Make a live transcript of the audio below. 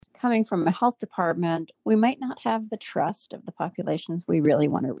coming from a health department, we might not have the trust of the populations we really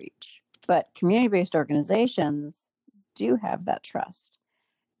want to reach. But community-based organizations do have that trust.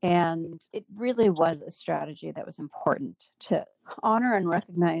 And it really was a strategy that was important to honor and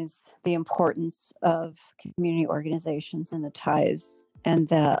recognize the importance of community organizations and the ties and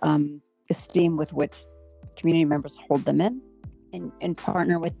the esteem with which community members hold them in, and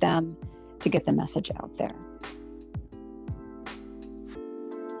partner with them to get the message out there.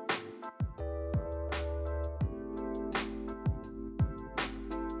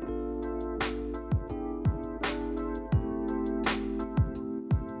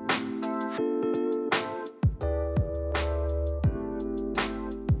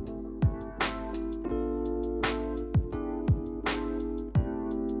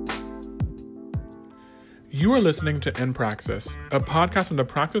 You are listening to In Praxis, a podcast from the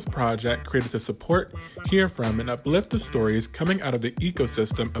Praxis Project created to support, hear from, and uplift the stories coming out of the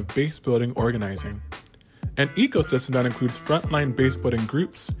ecosystem of base building organizing. An ecosystem that includes frontline base building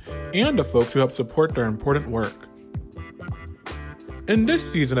groups and the folks who help support their important work. In this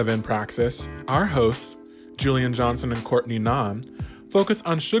season of In Praxis, our hosts, Julian Johnson and Courtney Nam, focus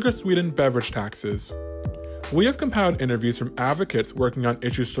on sugar-sweetened beverage taxes. We have compiled interviews from advocates working on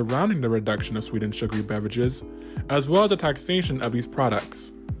issues surrounding the reduction of sweetened sugary beverages, as well as the taxation of these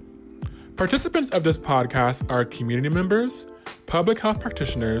products. Participants of this podcast are community members, public health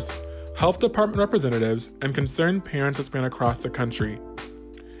practitioners, health department representatives, and concerned parents that span across the country.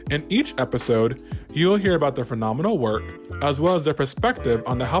 In each episode, you will hear about their phenomenal work, as well as their perspective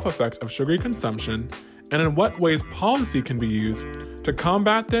on the health effects of sugary consumption and in what ways policy can be used to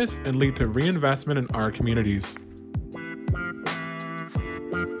combat this and lead to reinvestment in our communities.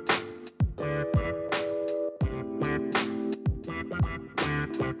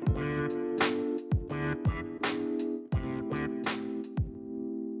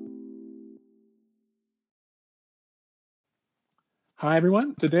 Hi,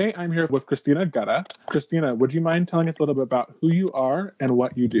 everyone. Today I'm here with Christina Gutta. Christina, would you mind telling us a little bit about who you are and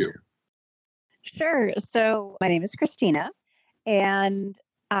what you do? Sure. So my name is Christina, and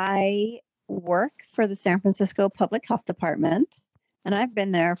I work for the San Francisco Public Health Department. And I've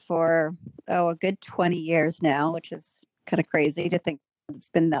been there for, a good 20 years now, which is kind of crazy to think it's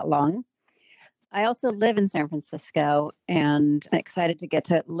been that long. I also live in San Francisco, and I'm excited to get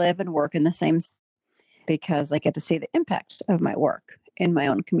to live and work in the same city because I get to see the impact of my work in my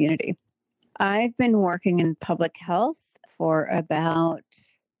own community. I've been working in public health for about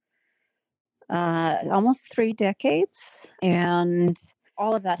almost 3 decades, and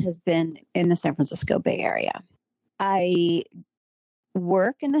all of that has been in the San Francisco Bay Area. I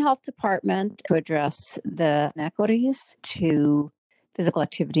work in the health department to address the inequities to physical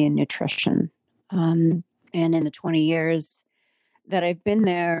activity and nutrition. And in the 20 years that I've been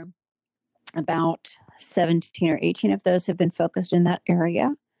there, about 17 or 18 of those have been focused in that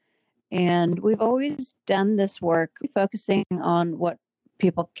area. And we've always done this work focusing on what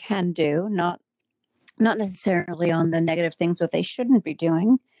people can do, not necessarily on the negative things that they shouldn't be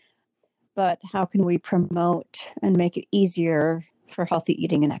doing, but how can we promote and make it easier for healthy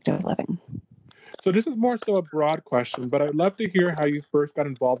eating and active living? So this is more so a broad question, but I'd love to hear how you first got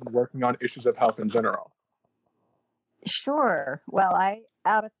involved in working on issues of health in general. Sure. Well, I,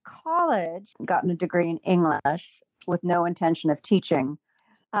 out of college, gotten a degree in English with no intention of teaching.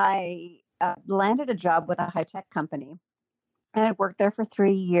 I landed a job with a high-tech company, and I worked there for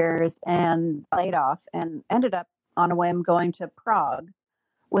 3 years and laid off and ended up on a whim going to Prague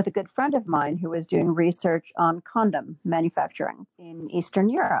with a good friend of mine who was doing research on condom manufacturing in Eastern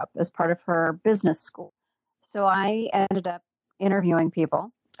Europe as part of her business school. So I ended up interviewing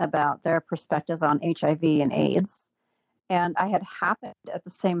people about their perspectives on HIV and AIDS. And I had happened at the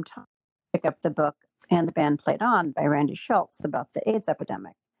same time to pick up the book And the Band Played On by Randy Schultz about the AIDS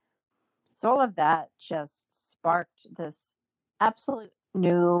epidemic. So all of that just sparked this absolute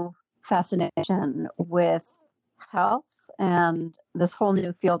new fascination with health and this whole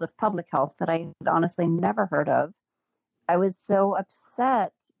new field of public health that I had honestly never heard of. I was so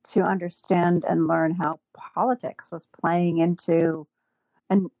upset to understand and learn how politics was playing into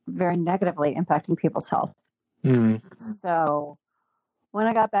and very negatively impacting people's health. So when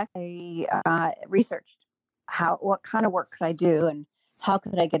I got back, I researched what kind of work could I do and how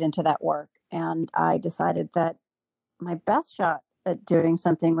could I get into that work. And I decided that my best shot at doing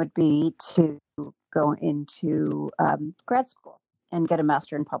something would be to go into grad school and get a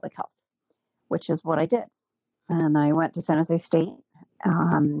master in public health, which is what I did. And I went to San Jose State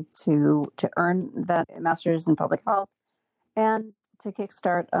to earn that master's in public health and to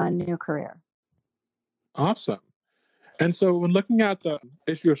kickstart a new career. Awesome. And so when looking at the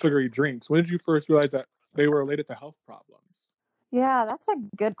issue of sugary drinks, when did you first realize that they were related to health problems? Yeah, that's a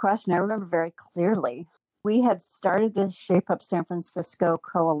good question. I remember very clearly. We had started the Shape Up San Francisco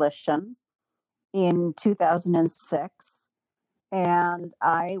Coalition in 2006, and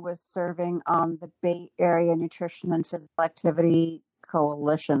I was serving on the Bay Area Nutrition and Physical Activity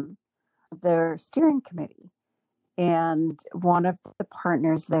Coalition, their steering committee. And one of the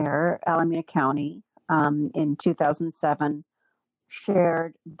partners there, Alameda County, in 2007,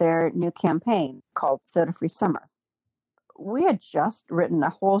 shared their new campaign called Soda Free Summer. We had just written a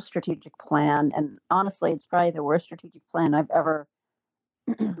whole strategic plan, and honestly, it's probably the worst strategic plan I've ever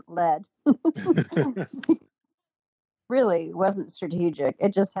led. Really wasn't strategic.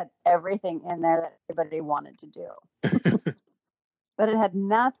 It just had everything in there that everybody wanted to do. But it had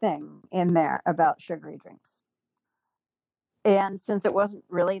nothing in there about sugary drinks. And since it wasn't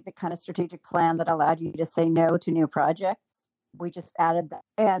really the kind of strategic plan that allowed you to say no to new projects, we just added that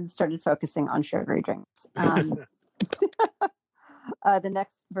and started focusing on sugary drinks. The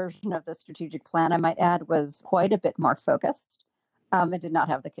next version of the strategic plan, I might add, was quite a bit more focused. It did not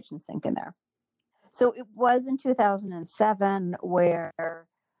have the kitchen sink in there. So it was in 2007 where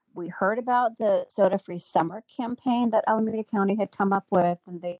we heard about the Soda Free Summer campaign that Alameda County had come up with.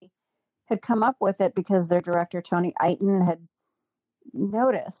 And they had come up with it because their director, Tony Eiton, had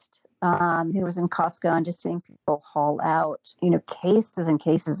noticed. He was in Costco and just seeing people haul out, cases and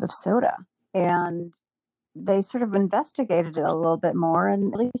cases of soda. And they sort of investigated it a little bit more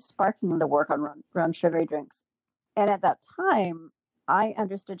and really sparking the work around sugary drinks. And at that time, I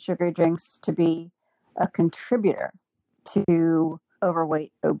understood sugary drinks to be a contributor to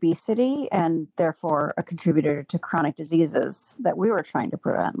overweight obesity and therefore a contributor to chronic diseases that we were trying to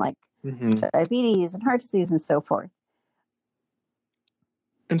prevent, like diabetes and heart disease and so forth.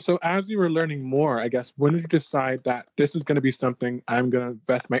 And so as you were learning more, I guess, when did you decide that this is going to be something I'm going to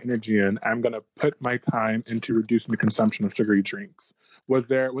invest my energy in? I'm going to put my time into reducing the consumption of sugary drinks. Was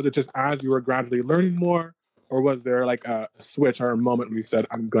it just as you were gradually learning more, or was there like a switch or a moment when you said,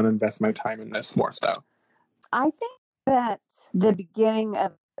 I'm going to invest my time in this more so? I think that the beginning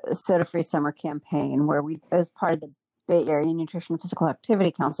of the Soda Free Summer campaign, where we, as part of the Bay Area Nutrition and Physical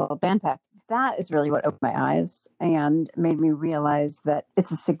Activity Council, BANPAC, that is really what opened my eyes and made me realize that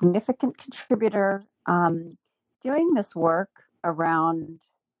it's a significant contributor. Doing this work around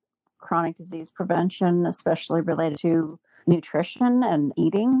chronic disease prevention, especially related to nutrition and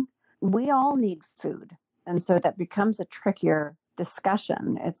eating, we all need food. And so that becomes a trickier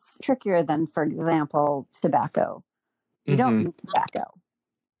discussion. It's trickier than, for example, tobacco. You don't need tobacco.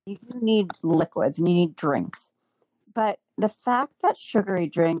 You need liquids and you need drinks. But the fact that sugary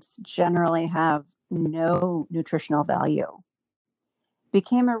drinks generally have no nutritional value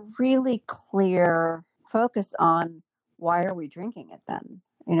became a really clear focus on why are we drinking it then?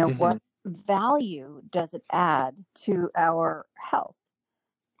 What value does it add to our health?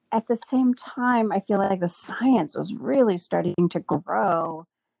 At the same time, I feel like the science was really starting to grow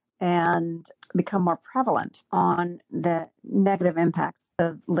and become more prevalent on the negative impacts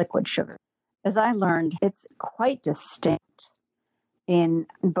of liquid sugar. As I learned, it's quite distinct in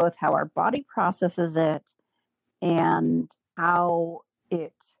both how our body processes it and how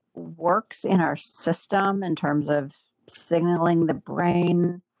it works in our system in terms of signaling the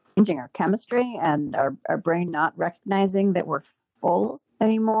brain, changing our chemistry, and our brain not recognizing that we're full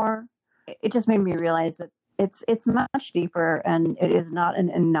anymore. It just made me realize that it's much deeper and it is not an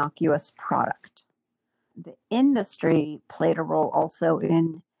innocuous product. The industry played a role also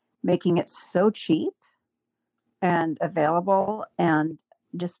in making it so cheap and available and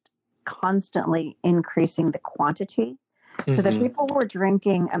just constantly increasing the quantity so that people were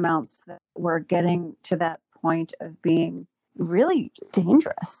drinking amounts that were getting to that point of being really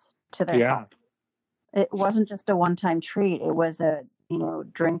dangerous to their health. It wasn't just a one-time treat. It was a,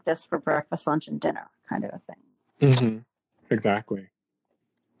 drink this for breakfast, lunch, and dinner kind of a thing. Exactly.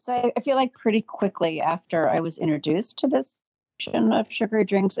 So I feel like pretty quickly after I was introduced to this of sugary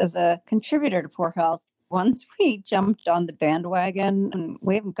drinks as a contributor to poor health, once we jumped on the bandwagon, and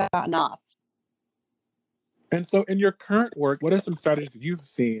we haven't gotten off. And so in your current work, what are some strategies you've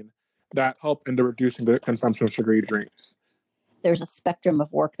seen that help in the reducing the consumption of sugary drinks? There's a spectrum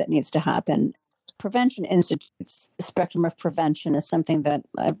of work that needs to happen. Prevention Institute's spectrum of prevention is something that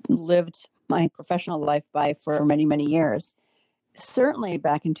I've lived my professional life by for many, many years. Certainly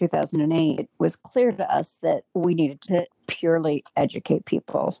back in 2008, it was clear to us that we needed to purely educate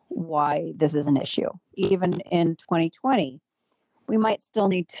people why this is an issue. Even in 2020, we might still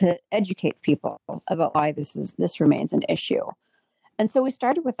need to educate people about why this remains an issue. And so we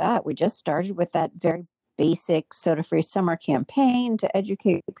started with that. We just started with that very basic soda-free summer campaign to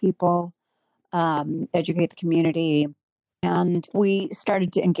educate people, educate the community. And we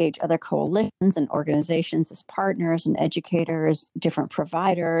started to engage other coalitions and organizations as partners and educators, different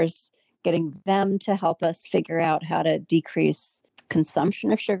providers, getting them to help us figure out how to decrease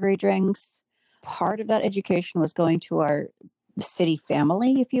consumption of sugary drinks. Part of that education was going to our city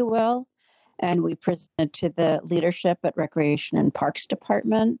family, if you will. And we presented to the leadership at Recreation and Parks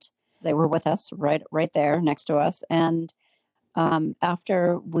Department. They were with us right there next to us. And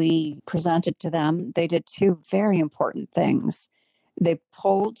after we presented to them, they did two very important things. They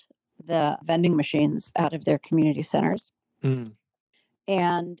pulled the vending machines out of their community centers,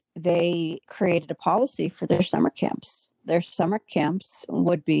 and they created a policy for their summer camps. Their summer camps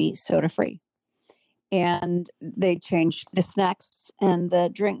would be soda-free. And they changed the snacks and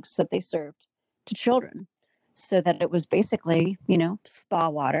the drinks that they served to children so that it was basically, spa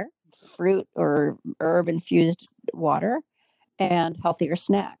water, fruit or herb infused water, and healthier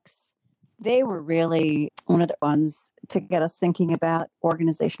snacks. They were really one of the ones to get us thinking about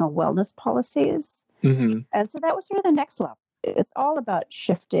organizational wellness policies. And so that was sort of the next level. It's all about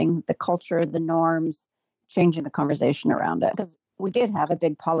shifting the culture, the norms, changing the conversation around it. Because we did have a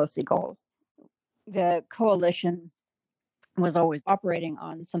big policy goal. The coalition was always operating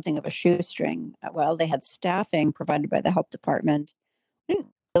on something of a shoestring. Well, they had staffing provided by the health department. We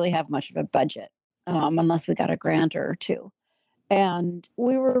didn't really have much of a budget unless we got a grant or two. And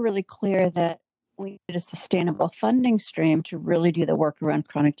we were really clear that we needed a sustainable funding stream to really do the work around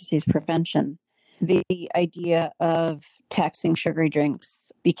chronic disease prevention. The idea of taxing sugary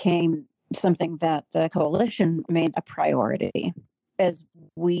drinks became something that the coalition made a priority as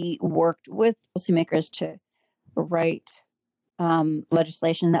we worked with policymakers to write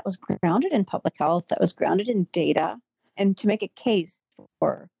legislation that was grounded in public health, that was grounded in data, and to make a case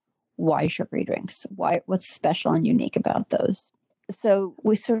for why sugary drinks, what's special and unique about those. So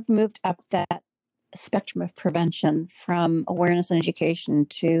we sort of moved up that spectrum of prevention from awareness and education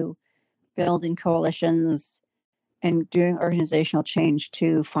to building coalitions and doing organizational change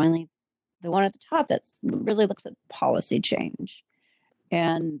to finally the one at the top that really looks at policy change.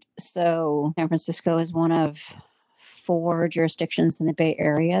 And so San Francisco is one of 4 jurisdictions in the Bay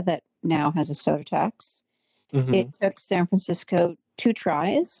Area that now has a soda tax. It took San Francisco 2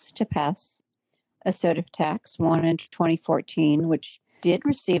 tries to pass a soda tax, one in 2014, which did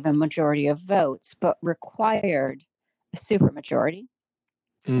receive a majority of votes, but required a supermajority.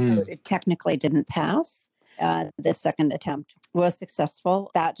 So it technically didn't pass. The second attempt was successful.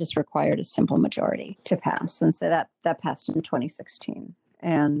 That just required a simple majority to pass. And so that passed in 2016.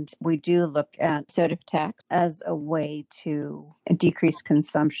 And we do look at soda tax as a way to decrease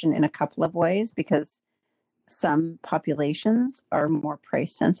consumption in a couple of ways, because some populations are more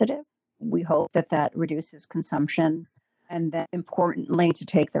price sensitive. We hope that reduces consumption, and that importantly to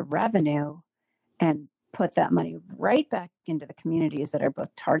take the revenue and put that money right back into the communities that are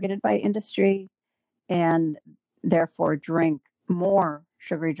both targeted by industry and therefore drink more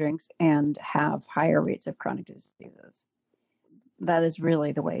sugary drinks and have higher rates of chronic diseases. That is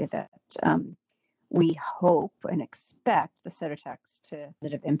really the way that we hope and expect the soda tax to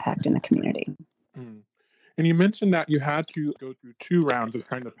have impact in the community. And you mentioned that you had to go through 2 rounds of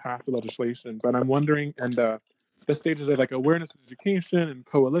trying to pass the legislation, but I'm wondering, and the stages of like awareness and education and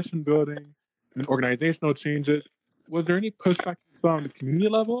coalition building and organizational changes, was there any pushback you saw on the community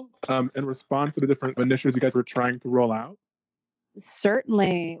level in response to the different initiatives you guys were trying to roll out?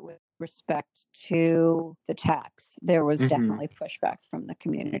 Certainly, with respect to the tax, there was definitely pushback from the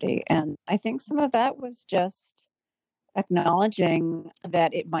community. And I think some of that was just acknowledging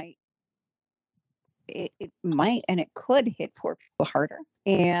that it might and it could hit poor people harder,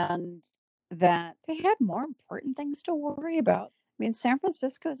 and that they had more important things to worry about. I mean, San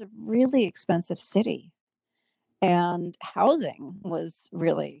Francisco is a really expensive city, and housing was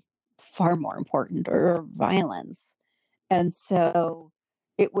really far more important, or violence. And so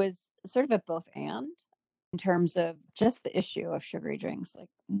it was sort of a both and in terms of just the issue of sugary drinks.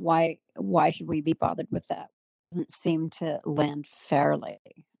 Like, why should we be bothered with that? Doesn't seem to land fairly.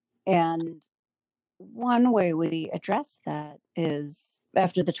 And one way we address that is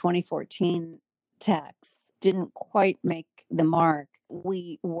after the 2014 tax didn't quite make the mark,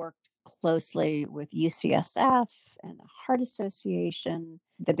 we worked closely with UCSF and the Heart Association,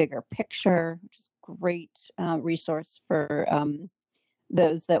 the Bigger Picture, which is a great resource for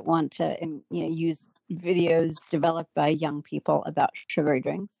those that want to use videos developed by young people about sugary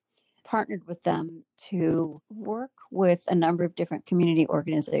drinks. Partnered with them to work with a number of different community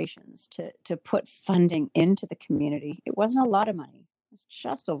organizations to put funding into the community. It wasn't a lot of money. It was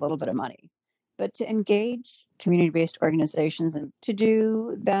just a little bit of money. but to engage community-based organizations and to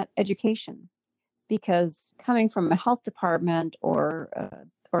do that education. Because coming from a health department or an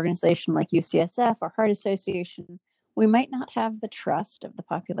organization like UCSF or Heart Association, we might not have the trust of the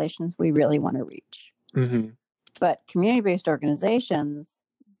populations we really want to reach. Mm-hmm. But community-based organizations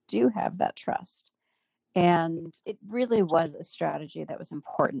do have that trust. And it really was a strategy that was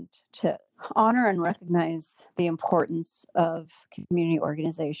important to honor and recognize the importance of community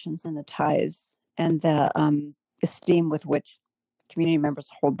organizations and the ties and the esteem with which community members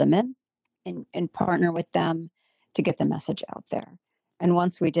hold them in and partner with them to get the message out there. And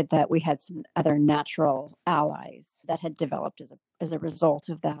once we did that, we had some other natural allies that had developed as a result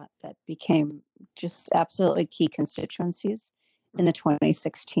of that became just absolutely key constituencies in the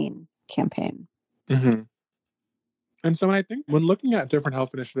 2016 campaign. Mm-hmm. And so when looking at different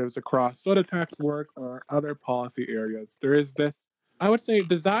health initiatives across soda tax work or other policy areas, there is this, I would say,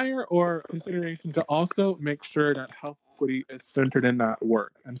 desire or consideration to also make sure that health equity is centered in that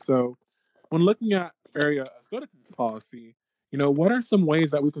work. And so when looking at area of soda tax policy, what are some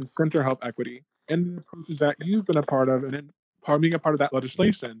ways that we can center health equity in the approaches that you've been a part of and being a part of that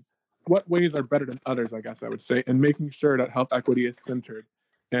legislation? What ways are better than others, I guess I would say, in making sure that health equity is centered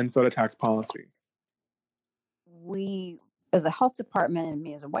in soda tax policy? We, as a health department and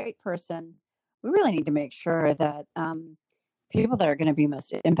me as a white person, we really need to make sure that people that are going to be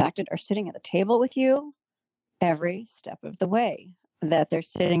most impacted are sitting at the table with you every step of the way, that they're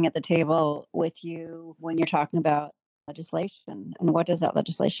sitting at the table with you when you're talking about legislation and what does that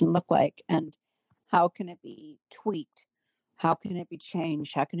legislation look like and how can it be tweaked, how can it be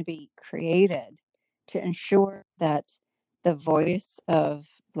changed, how can it be created to ensure that the voice of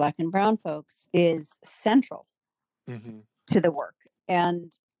Black and Brown folks is central to the work. And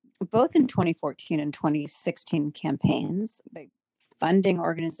both in 2014 and 2016 campaigns, by funding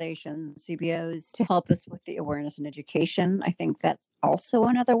organizations, CBOs, to help us with the awareness and education, I think that's also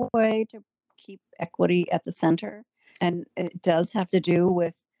another way to keep equity at the center. And it does have to do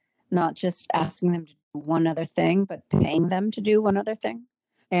with not just asking them to do one other thing, but paying them to do one other thing.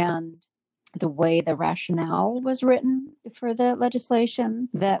 And the way the rationale was written for the legislation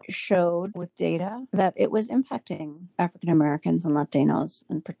that showed with data that it was impacting African Americans and Latinos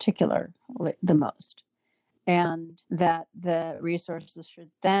in particular the most. And that the resources should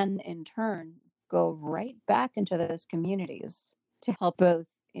then in turn go right back into those communities to help both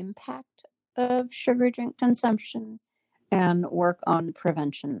impact of sugar drink consumption and work on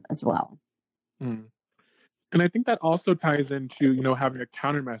prevention as well. Mm. And I think that also ties into, having a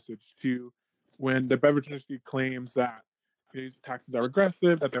counter message to when the beverage industry claims that these taxes are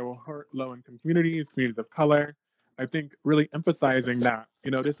regressive, that they will hurt low-income communities of color. I think really emphasizing that,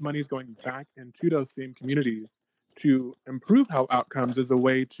 this money is going back into those same communities to improve health outcomes is a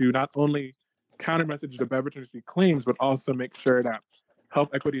way to not only counter message the beverage industry claims, but also make sure that health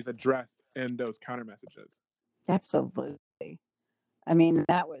equity is addressed in those counter messages. Absolutely. I mean,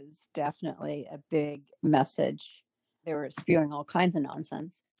 that was definitely a big message. They were spewing all kinds of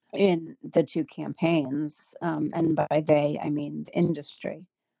nonsense in the two campaigns. And by they, I mean the industry.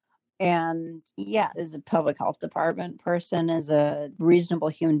 And yeah, as a public health department person, as a reasonable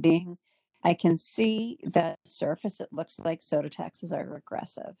human being, I can see that surface, it looks like soda taxes are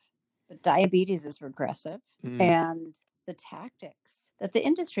regressive. But diabetes is regressive. And the tactics that the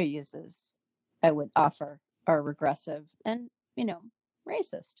industry uses, I would offer, are regressive and,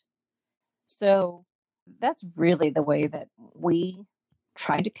 racist. So that's really the way that we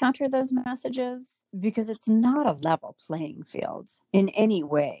try to counter those messages, because it's not a level playing field in any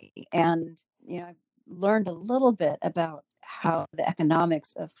way. And, I've learned a little bit about how the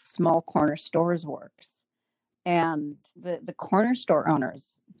economics of small corner stores works. And the corner store owners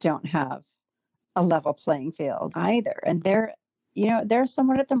don't have a level playing field either. And they're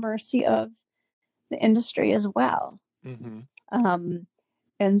somewhat at the mercy of the industry as well.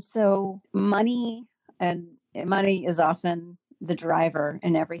 And so money is often the driver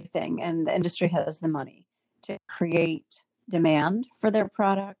in everything. And the industry has the money to create demand for their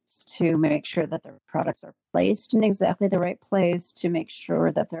products, to make sure that their products are placed in exactly the right place, to make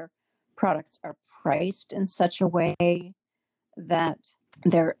sure that their products are priced in such a way that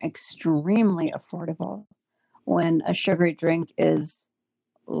they're extremely affordable. When a sugary drink is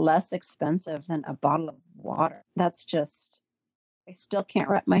less expensive than a bottle of water, that's just, I still can't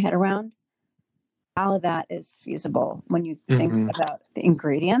wrap my head around how that is feasible when you think about the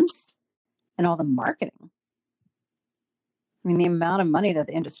ingredients and all the marketing. I mean, the amount of money that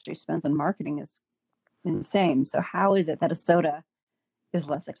the industry spends on marketing is insane. So how is it that a soda is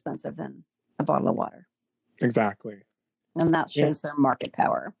less expensive than a bottle of water? Exactly. And that shows their market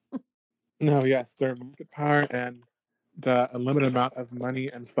power. No, yes, their market power and the unlimited amount of money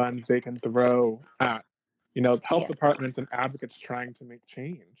and funds they can throw at, health Yeah. departments and advocates trying to make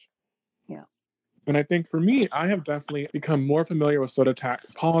change. Yeah. And I think for me, I have definitely become more familiar with soda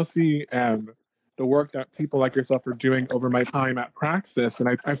tax policy and the work that people like yourself are doing over my time at Praxis.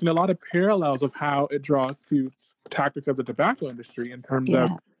 And I've seen a lot of parallels of how it draws to tactics of the tobacco industry in terms of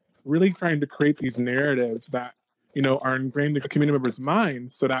Yeah. really trying to create these narratives that, are ingrained in the community members'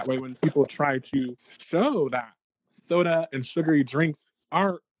 minds. So that way, when people try to show that soda and sugary drinks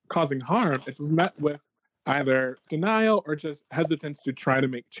are causing harm, it's met with either denial or just hesitance to try to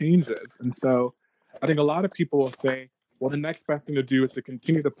make changes. And so I think a lot of people will say, well, the next best thing to do is to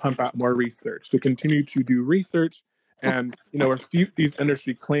continue to pump out more research, to continue to do research and, refute these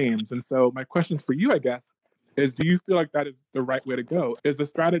industry claims. And so my question for you, I guess, is do you feel like that is the right way to go? Is the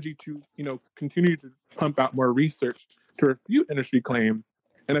strategy to, continue to pump out more research to refute industry claims?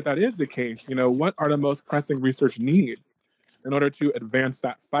 And if that is the case, what are the most pressing research needs in order to advance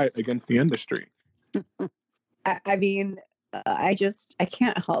that fight against the industry? I mean, I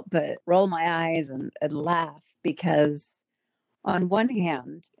can't help but roll my eyes and laugh because, on one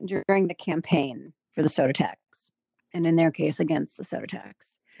hand, during the campaign for the soda tax, and in their case against the soda tax,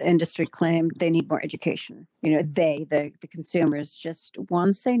 the industry claimed they need more education. The consumers, just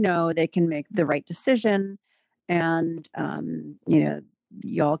once they know they can make the right decision, and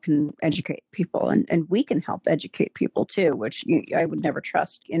y'all can educate people, and we can help educate people too, which I would never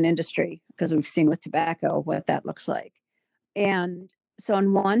trust in industry because we've seen with tobacco what that looks like. And so,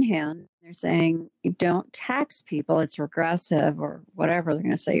 on one hand, they're saying you don't tax people, it's regressive or whatever. They're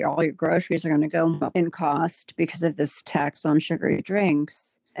going to say all your groceries are going to go up in cost because of this tax on sugary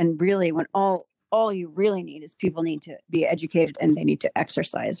drinks. And really, when all you really need is people need to be educated and they need to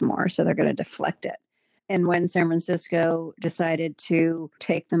exercise more. So they're going to deflect it. And when San Francisco decided to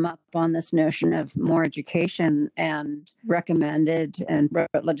take them up on this notion of more education and recommended and wrote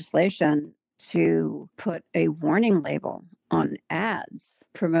legislation to put a warning label on ads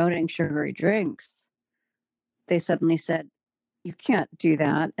promoting sugary drinks, they suddenly said, you can't do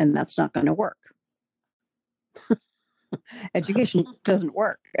that, and that's not going to work. Education doesn't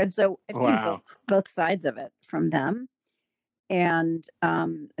work. And so I've seen Wow. both sides of it from them. And I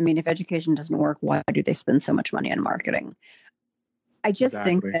mean, if education doesn't work, why do they spend so much money on marketing? I just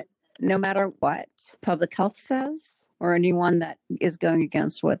think Exactly. that no matter what public health says, or anyone that is going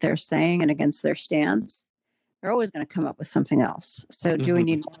against what they're saying and against their stance, they're always going to come up with something else. So, do we Mhm.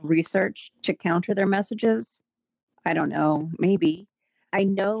 need more research to counter their messages? I don't know. Maybe. I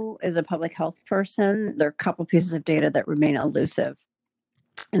know as a public health person, there are a couple pieces of data that remain elusive.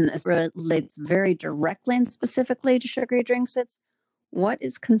 And this relates very directly and specifically to sugary drinks. It's what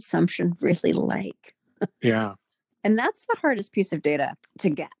is consumption really like? Yeah. And that's the hardest piece of data to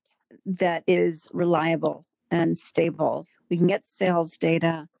get that is reliable and stable. We can get sales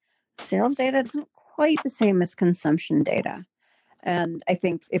data. Sales data isn't quite the same as consumption data. And I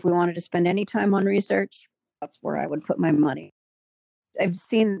think if we wanted to spend any time on research, that's where I would put my money. I've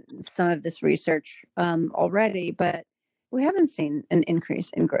seen some of this research already, but we haven't seen an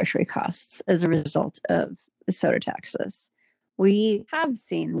increase in grocery costs as a result of the soda taxes. We have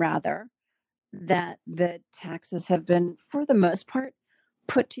seen, rather, that the taxes have been, for the most part,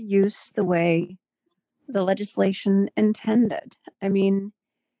 put to use the way the legislation intended. I mean,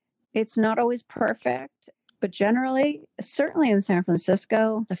 it's not always perfect, but generally, certainly in San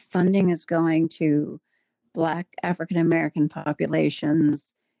Francisco, the funding is going to Black African American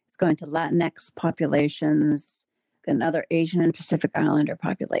populations, it's going to Latinx populations, and other Asian and Pacific Islander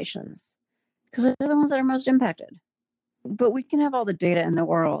populations, because they're the ones that are most impacted. But we can have all the data in the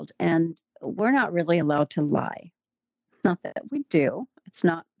world, and we're not really allowed to lie. Not that we do. It's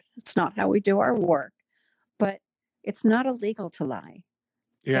not how we do our work, but it's not illegal to lie.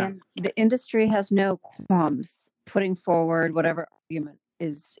 Yeah. And the industry has no qualms putting forward whatever argument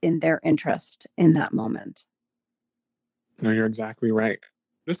is in their interest in that moment. No, you're exactly right.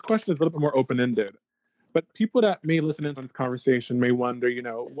 This question is a little bit more open ended, but people that may listen in on this conversation may wonder,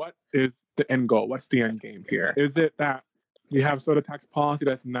 what is the end goal? What's the end game here? Is it that we have soda tax policy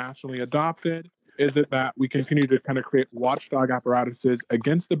that's nationally adopted? Is it that we continue to kind of create watchdog apparatuses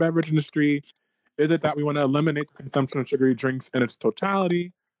against the beverage industry? Is it that we want to eliminate the consumption of sugary drinks in its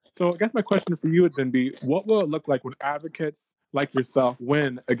totality? So I guess my question for you would then be, what will it look like when advocates like yourself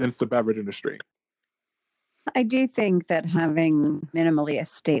win against the beverage industry? I do think that having minimally a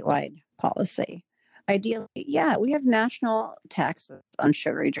statewide policy, ideally, yeah, we have national taxes on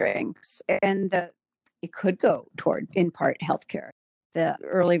sugary drinks, and it could go toward, in part, healthcare. The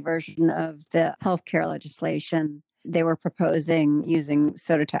early version of the healthcare legislation they were proposing using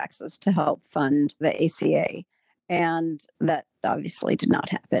soda taxes to help fund the ACA. And that obviously did not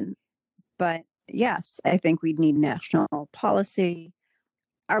happen. But yes, I think we need national policy.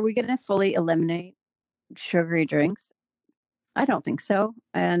 Are we going to fully eliminate sugary drinks? I don't think so.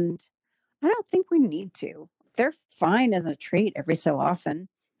 And I don't think we need to. They're fine as a treat every so often.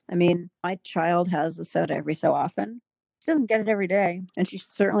 I mean, my child has a soda every so often. She doesn't get it every day, and she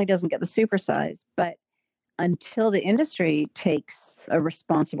certainly doesn't get the supersize. But until the industry takes a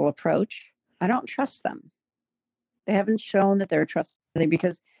responsible approach, I don't trust them. They haven't shown that they're trustworthy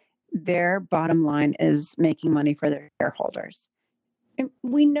because their bottom line is making money for their shareholders. And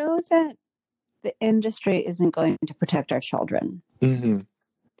we know that the industry isn't going to protect our children. Mm-hmm.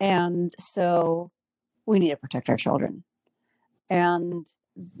 And so we need to protect our children. And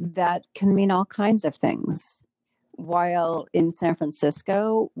that can mean all kinds of things. While in San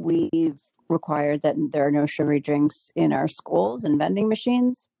Francisco, we've required that there are no sugary drinks in our schools and vending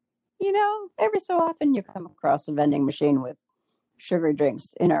machines, every so often you come across a vending machine with sugary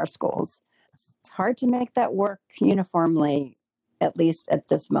drinks in our schools. It's hard to make that work uniformly, at least at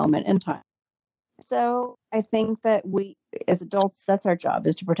this moment in time. So I think that we, as adults, that's our job,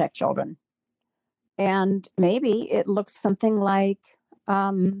 is to protect children. And maybe it looks something like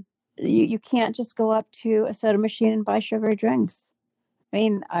you can't just go up to a soda machine and buy sugary drinks. I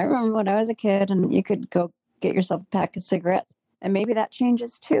mean, I remember when I was a kid and you could go get yourself a pack of cigarettes. And maybe that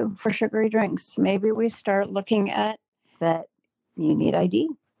changes too for sugary drinks. Maybe we start looking at that you need ID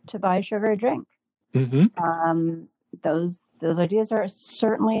to buy a sugary drink. Mm-hmm. Those ideas are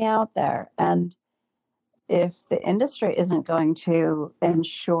certainly out there. And if the industry isn't going to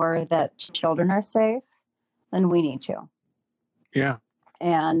ensure that children are safe, then we need to. Yeah.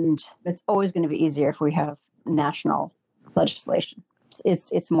 And it's always going to be easier if we have national legislation.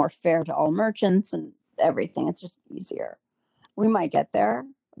 It's more fair to all merchants and everything. It's just easier. We might get there,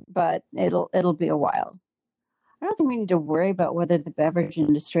 but it'll be a while. I don't think we need to worry about whether the beverage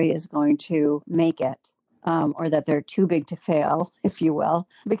industry is going to make it, or that they're too big to fail, if you will.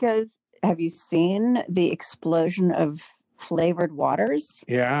 Because have you seen the explosion of flavored waters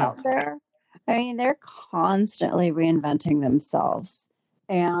out there? I mean, they're constantly reinventing themselves.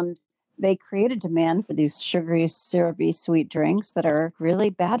 And they create a demand for these sugary, syrupy, sweet drinks that are really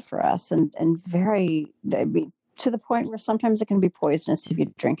bad for us and very, to the point where sometimes it can be poisonous if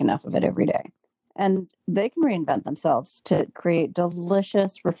you drink enough of it every day. And they can reinvent themselves to create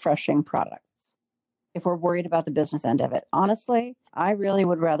delicious, refreshing products. If we're worried about the business end of it, honestly, I really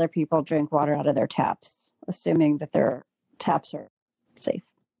would rather people drink water out of their taps, assuming that their taps are safe.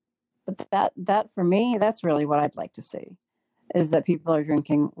 But that for me, that's really what I'd like to see, is that people are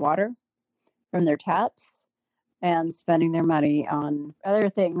drinking water from their taps and spending their money on other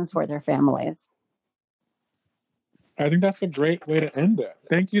things for their families. I think that's a great way to end it.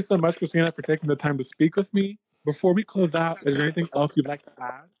 Thank you so much, Christina, for taking the time to speak with me. Before we close out, is there anything else you'd like to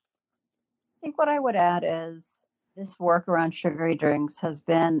add? I think what I would add is this work around sugary drinks has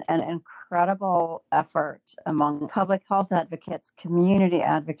been an incredible effort among public health advocates, community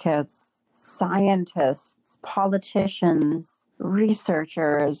advocates, scientists, politicians,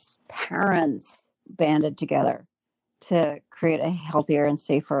 researchers, parents banded together to create a healthier and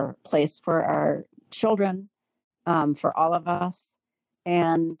safer place for our children, for all of us.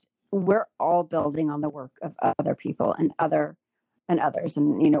 And we're all building on the work of other people and others. And,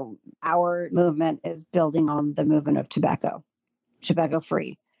 our movement is building on the movement of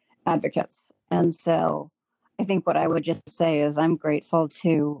tobacco-free advocates. And so I think what I would just say is I'm grateful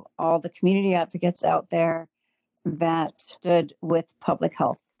to all the community advocates out there that stood with public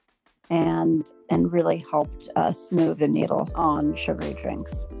health and really helped us move the needle on sugary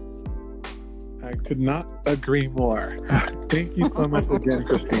drinks. I could not agree more. Thank you so much again,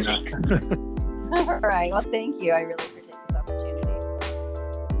 Christina. All right. Well, thank you. I really appreciate this opportunity.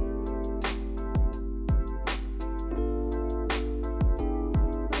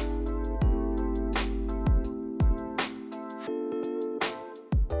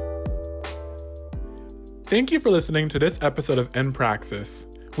 Thank you for listening to this episode of In Praxis.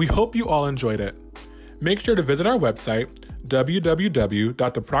 We hope you all enjoyed it. Make sure to visit our website,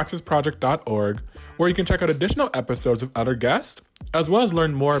 www.thepraxisproject.org, where you can check out additional episodes of other guests, as well as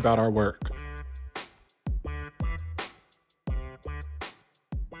learn more about our work.